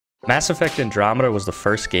Mass Effect Andromeda was the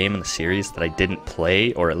first game in the series that I didn't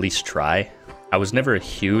play, or at least try. I was never a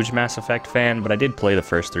huge Mass Effect fan, but I did play the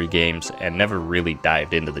first 3 games and never really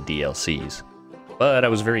dived into the DLCs. But I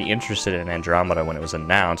was very interested in Andromeda when it was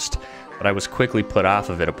announced, but I was quickly put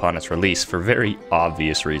off of it upon its release for very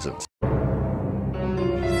obvious reasons.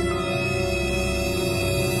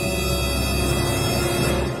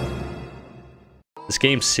 This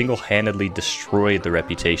game single-handedly destroyed the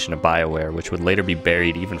reputation of Bioware, which would later be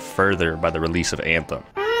buried even further by the release of Anthem.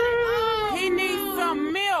 He needs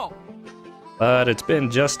some milk! But it's been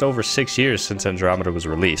just over 6 years since Andromeda was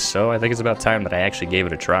released, so I think it's about time that I actually gave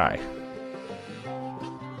it a try.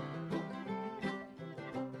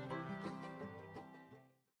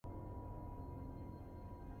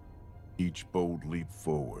 Each bold leap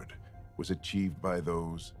forward was achieved by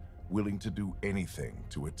those willing to do anything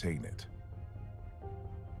to attain it.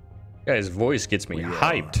 Guy's voice gets me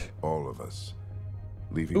hyped. All of us,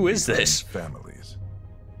 leaving Who is this? families,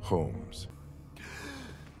 homes.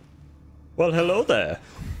 Well, hello there.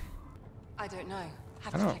 I don't know.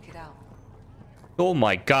 Have to check it out. Oh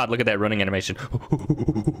my god, look at that running animation.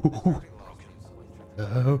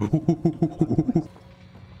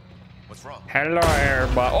 What's wrong? Hello,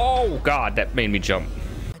 everybody. Oh god, that made me jump.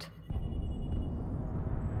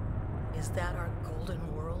 Is that our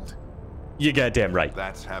golden world? You goddamn right.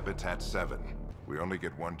 That's Habitat 7. We only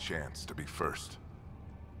get one chance to be first.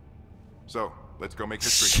 So, let's go make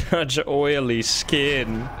history. Such oily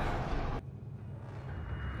skin.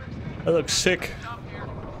 That looks sick.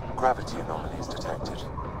 Gravity anomalies detected.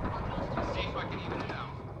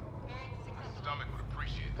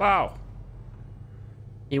 Wow.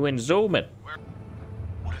 He went zooming.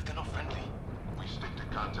 What if they're not friendly? We stick to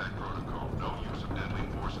contact protocol. No use of deadly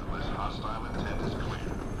force unless hostile intent is clear.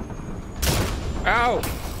 Oh!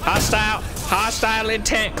 Hostile! Hostile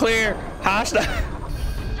intent clear! Hostile!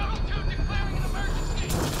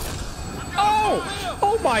 Oh!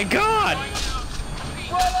 Oh my god!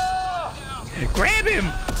 Grab him!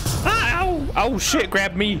 Ow! Oh shit,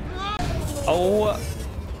 grab me! Oh,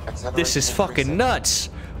 this is fucking nuts!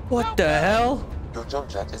 What the hell? Your jump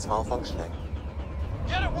jet is malfunctioning.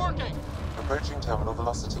 Get it working! Approaching terminal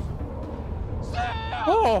velocity.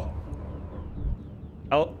 Oh!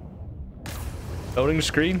 Oh. Loading the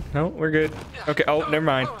screen? No, we're good. Okay, oh, never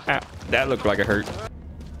mind. Ah, that looked like it hurt.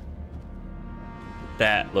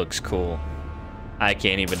 That looks cool. I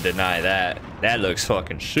can't even deny that. That looks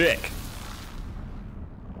fucking sick.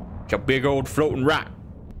 It's a big old floating rock.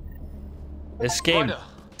 This game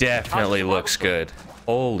definitely looks good.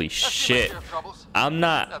 Holy shit.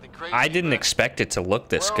 I didn't expect it to look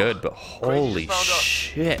this good, but holy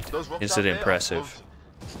shit, is it impressive.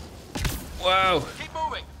 Whoa. Keep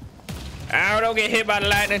moving! Ow, don't get hit by the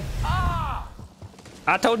lightning.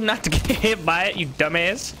 I told you not to get hit by it, you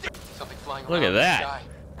dumbass. Something flying Look at around in the that. sky.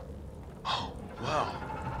 Oh, wow.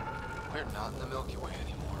 We're not in the Milky Way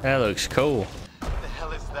anymore. That looks cool. What the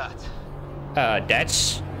hell is that?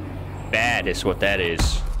 That's bad is what that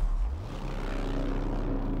is.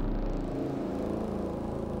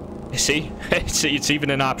 See? It's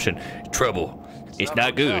even an option. Trouble. It's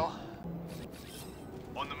not good.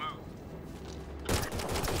 On the move.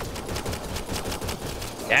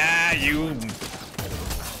 Ah, you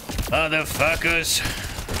motherfuckers.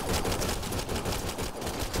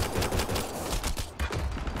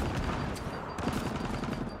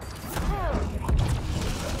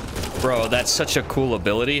 Bro, that's such a cool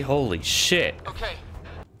ability. Holy shit. Okay.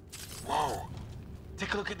 Whoa.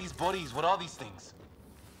 Take a look at these bodies. What are these things?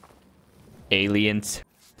 Aliens.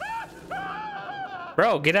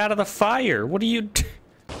 Bro, get out of the fire. What are you...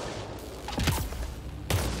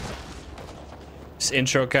 This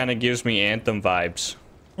intro kind of gives me Anthem vibes.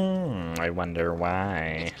 I wonder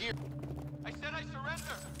why. I said I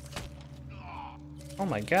surrender. Oh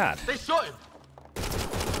my god. They shot him.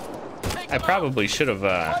 I probably should have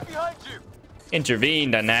Right behind you.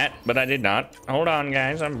 intervened on that, but I did not. Hold on,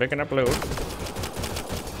 guys. I'm picking up loot.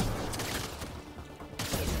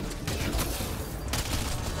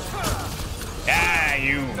 Ah,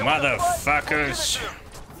 you motherfuckers.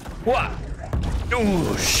 What?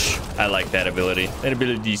 Oosh. I like that ability. That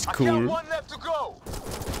ability's I got cool. one left to go.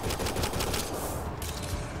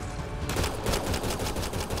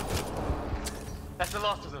 That's the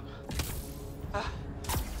last of them.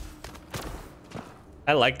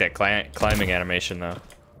 I like that climbing animation, though.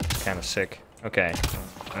 Kind of sick. Okay.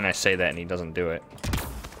 And I say that and he doesn't do it.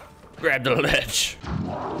 Grab the ledge.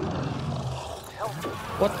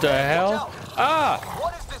 What the hell? Ah!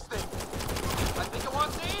 What is this thing? I think it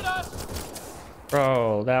wants to eat us.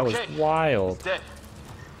 Bro, that was Okay, wild. It's dead.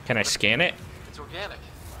 Can I scan it? It's organic.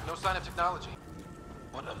 No sign of technology.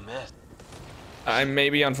 What a mess. I'm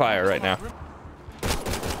maybe on fire right now.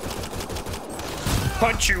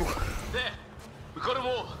 Punch you! There! We got them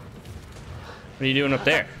all! What are you doing up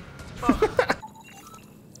there?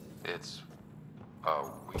 It's a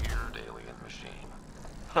weird alien machine.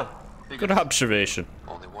 Huh. Good observation.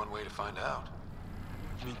 Only one way to find out.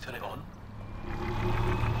 You mean turn it on?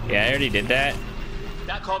 Yeah, I already did that.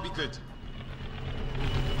 That can't be good.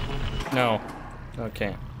 No.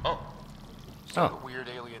 Okay. Oh. So Oh. the weird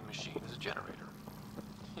alien machine is a generator.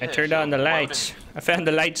 I Yeah, turned sure. on the Why would lights. I found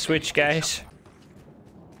the light switch, guys.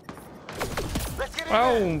 Let's get in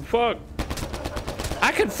Oh, fuck.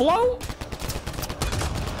 I can float?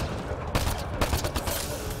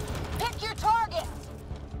 Pick your target!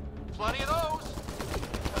 Plenty of those!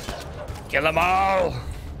 Kill them all.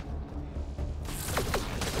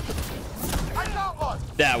 I got one!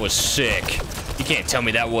 That was sick. You can't tell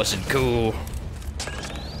me that wasn't cool.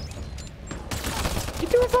 You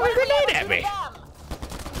threw a fucking grenade at me.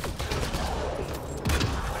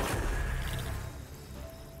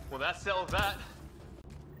 Well, that settled that.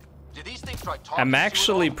 Did these things try talking I'm to you at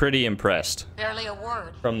actually all? pretty impressed Barely a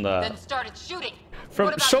word. from the Then started shooting. from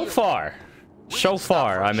What about so you? far. So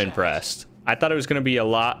far, I'm impressed. I thought it was gonna be a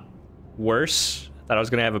lot worse. I thought I was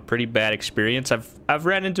gonna have a pretty bad experience. I've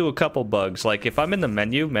ran into a couple bugs. Like if I'm in the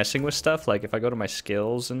menu messing with stuff, like if I go to my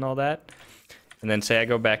skills and all that, and then say I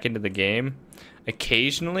go back into the game,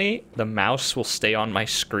 occasionally the mouse will stay on my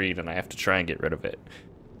screen and I have to try and get rid of it.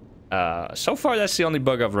 So far, that's the only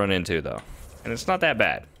bug I've run into though, and it's not that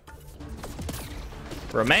bad.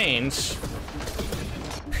 Remains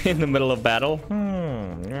in the middle of battle.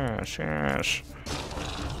 Yes, yes.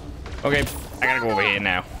 Okay, I gotta go over here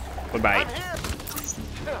now. Goodbye.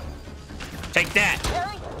 Take that.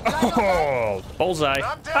 Oh, bullseye.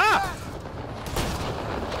 Ah!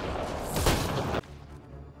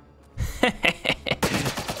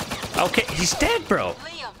 Okay, he's dead, bro.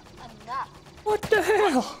 Liam, enough. What the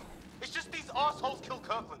hell? It's just these assholes killed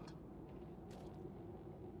Kirkland.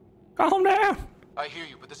 Calm down. I hear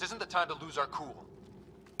you, but this isn't the time to lose our cool.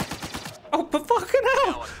 Oh, but fucking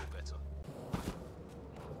Now hell. I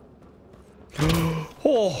feel better.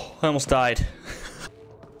 Oh, I almost died.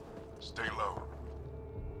 Stay low.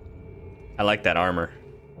 I like that armor.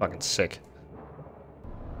 Fucking sick.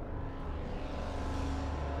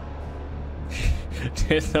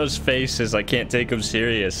 Dude, those faces, I can't take them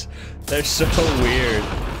serious. They're so weird.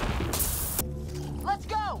 Let's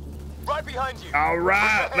go! Right behind you. All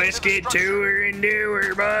right, let's get to her and do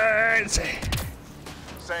her, buds.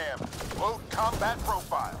 Sam, load combat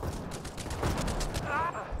profile.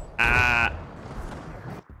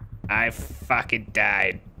 I fucking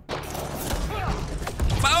died.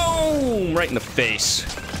 Boom! Right in the face.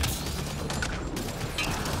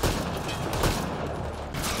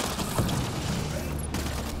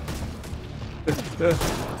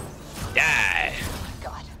 Die.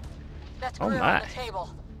 God. That's Oh Greer my. on the table.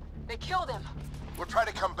 They killed him. We'll try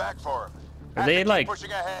to come back for him. Are they Keep like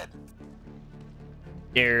pushing ahead?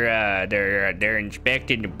 they're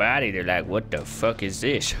inspecting the body? They're like, what the fuck is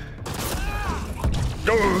this?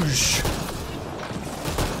 Doosh!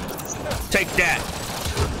 Take that.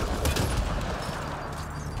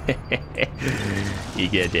 You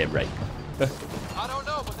get that right. I don't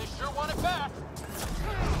know, but they sure want it back.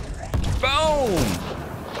 Boom!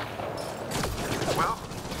 Well,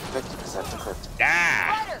 50% decrypted.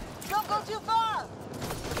 Ah! Ryder, don't go too far!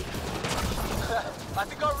 I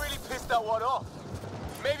think I really pissed that one off.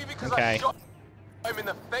 Maybe because Okay. I shot him in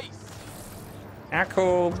the face. Not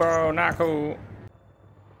cool, bro. Not cool.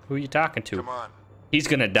 Who are you talking to? come on. He's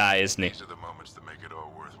gonna die, isn't he? These are the moments that make it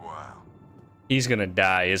all worthwhile. He's gonna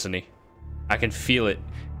die, isn't he? I can feel it.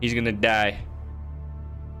 He's gonna die.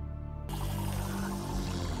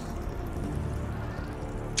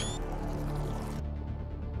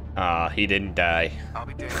 Ah, he didn't die. I'll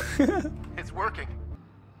be damned. It's working.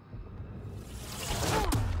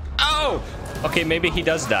 Oh! Okay, maybe he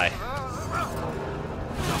does die.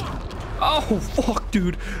 Oh, fuck,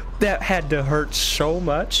 dude. That had to hurt so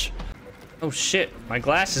much. Oh, shit. My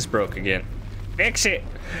glasses broke again. Fix it.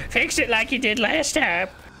 Fix it like you did last time.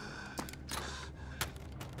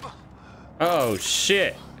 Oh,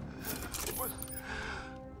 shit.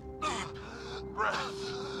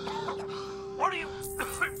 What are you?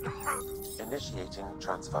 Initiating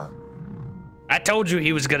transfer. I told you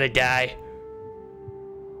he was gonna die.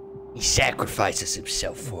 He sacrifices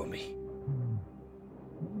himself for me.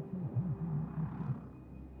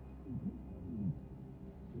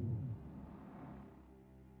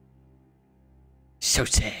 So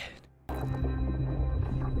sad.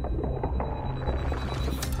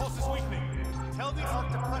 Pulse is weakening. Tell the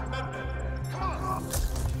Arc to prep med. Come on.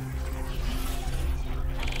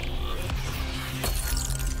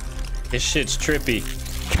 This shit's trippy.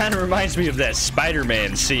 Kind of reminds me of that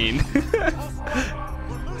Spider-Man scene.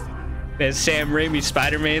 That Sam Raimi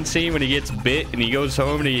Spider-Man scene when he gets bit and he goes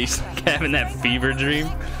home and he's like having that fever dream.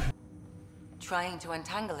 Trying to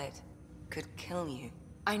untangle it could kill you.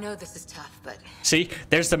 I know this is tough, but See,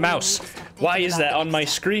 there's the mouse. Why is that on my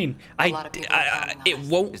screen? It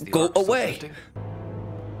won't go away.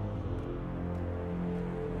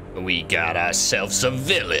 We got ourselves a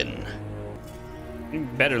villain. You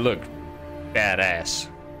better look badass.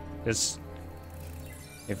 Cause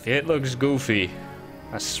if it looks goofy,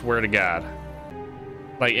 I swear to God.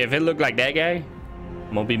 Like, if it looked like that guy,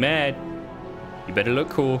 I'm gonna be mad. You better look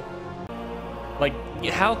cool. Like,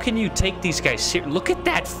 how can you take these guys seriously? Look at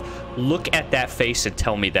that face and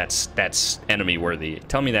tell me that's enemy worthy.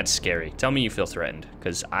 Tell me that's scary. Tell me you feel threatened,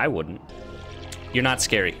 because I wouldn't. You're not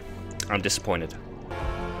scary. I'm disappointed.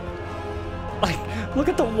 Like, look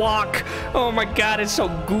at the walk. Oh my God, it's so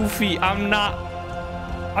goofy. I'm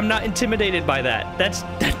not intimidated by that.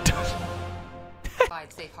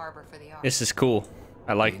 provide safe harbor for the ark. This is cool.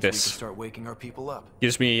 I like We can this. start waking our people up.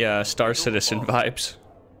 Gives me Star Citizen vibes.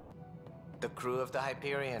 The crew of the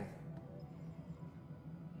Hyperion.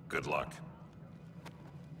 Good luck.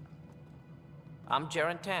 I'm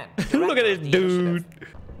Jaren Tan. Look at this dude.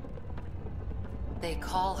 They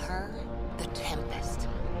call her the Tempest.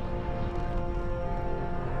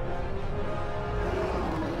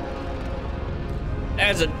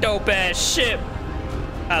 That's a dope ass ship.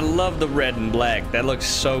 I love the red and black. That looks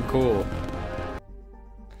so cool.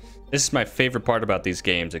 This is my favorite part about these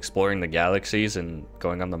games, exploring the galaxies and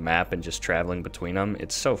going on the map and just traveling between them.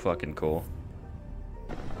 It's so fucking cool.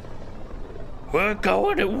 We're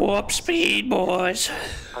going at warp speed, boys.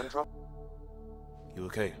 You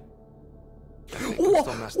okay? What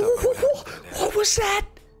was that?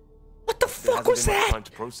 What the fuck was that? Time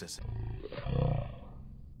to process it.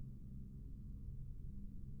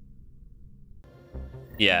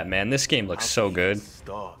 Yeah, man, this game looks so good.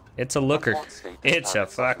 It's a looker. It's a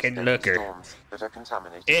fucking looker.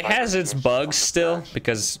 It has its bugs still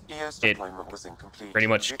because it pretty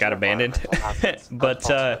much got abandoned. But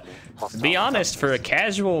to be honest, for a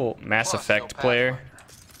casual Mass Effect player,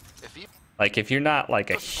 like if you're not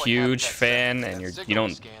like a huge fan and you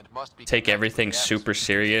don't take everything super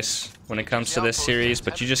serious when it comes to this series,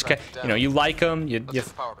 but you just you like them,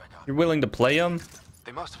 you're willing to play them.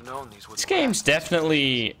 This game's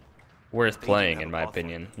definitely worth playing, in my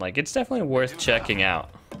opinion. Like, it's definitely worth checking out.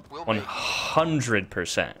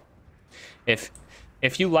 100%.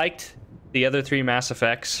 If you liked the other 3 Mass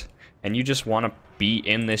Effects and you just want to be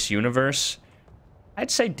in this universe,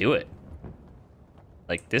 I'd say do it.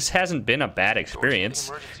 Like, this hasn't been a bad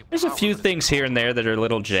experience. There's a few things here and there that are a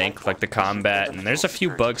little jank, like the combat, and there's a few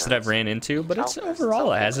bugs that I've ran into, but it's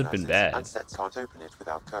overall, it hasn't been bad. Look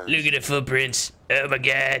at the footprints. Oh my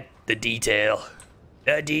God, the detail.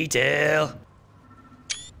 The detail.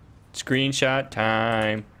 Screenshot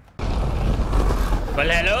time. Well,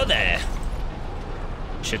 hello there.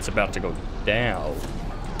 Shit's about to go down.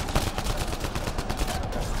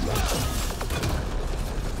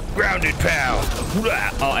 Grounded pound.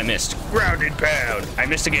 Oh, I missed. Grounded pound. I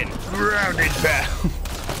missed again. Grounded pound.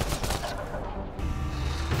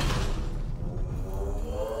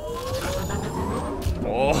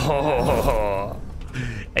 Oh,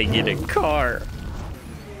 I get a car.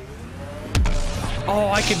 Oh,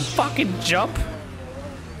 I can fucking jump.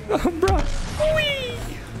 Oh, bro. Whee!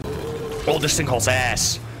 Oh, this thing hauls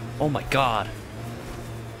ass. Oh my God.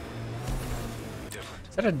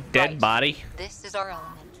 Is that a dead body? This is our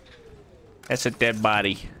element. That's a dead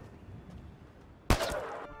body.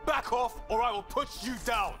 Back off, or I will put you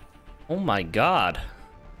down. Oh my God.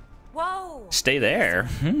 Whoa! Stay there.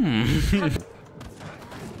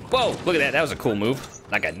 Whoa, look at that. That was a cool move.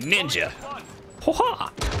 Like a ninja.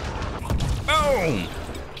 Ho-ha! Boom!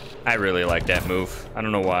 I really like that move. I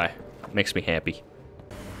don't know why. It makes me happy.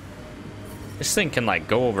 This thing can like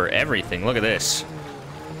go over everything. Look at this.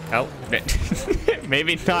 Oh,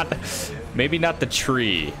 maybe not the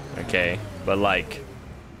tree, okay? But like,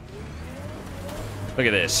 look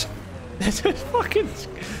at this. This is fucking,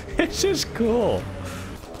 it's just cool.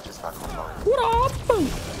 What up?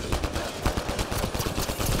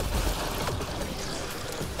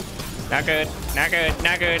 Not good, not good,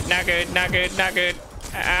 not good, not good, not good, not good.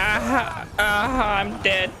 I'm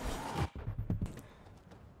dead.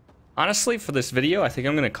 Honestly, for this video, I think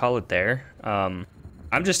I'm gonna call it there.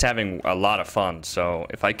 I'm just having a lot of fun, so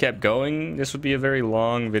if I kept going, this would be a very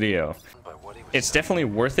long video. It's definitely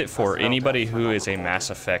worth it for anybody who is a Mass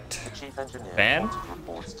Effect fan.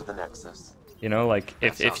 You know, like,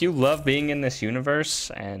 if you love being in this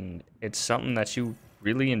universe and it's something that you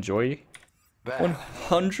really enjoy,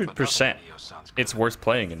 100%, it's worth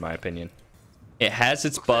playing in my opinion. It has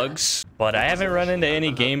its bugs, but I haven't run into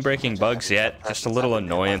any game-breaking bugs yet. Just a little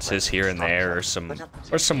annoyances here and there, or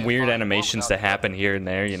some weird animations that happen here and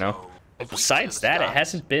there, you know. But besides that, it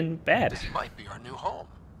hasn't been bad. This might be our new home.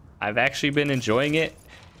 I've actually been enjoying it.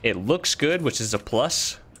 It looks good, which is a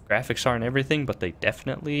plus. Graphics aren't everything, but they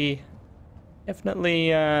definitely,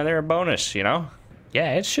 they're a bonus, you know?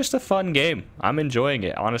 Yeah, it's just a fun game. I'm enjoying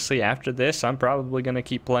it. Honestly, after this, I'm probably gonna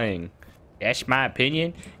keep playing. That's my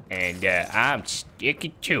opinion, and I'm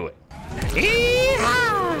sticking to it.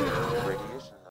 Yeehaw!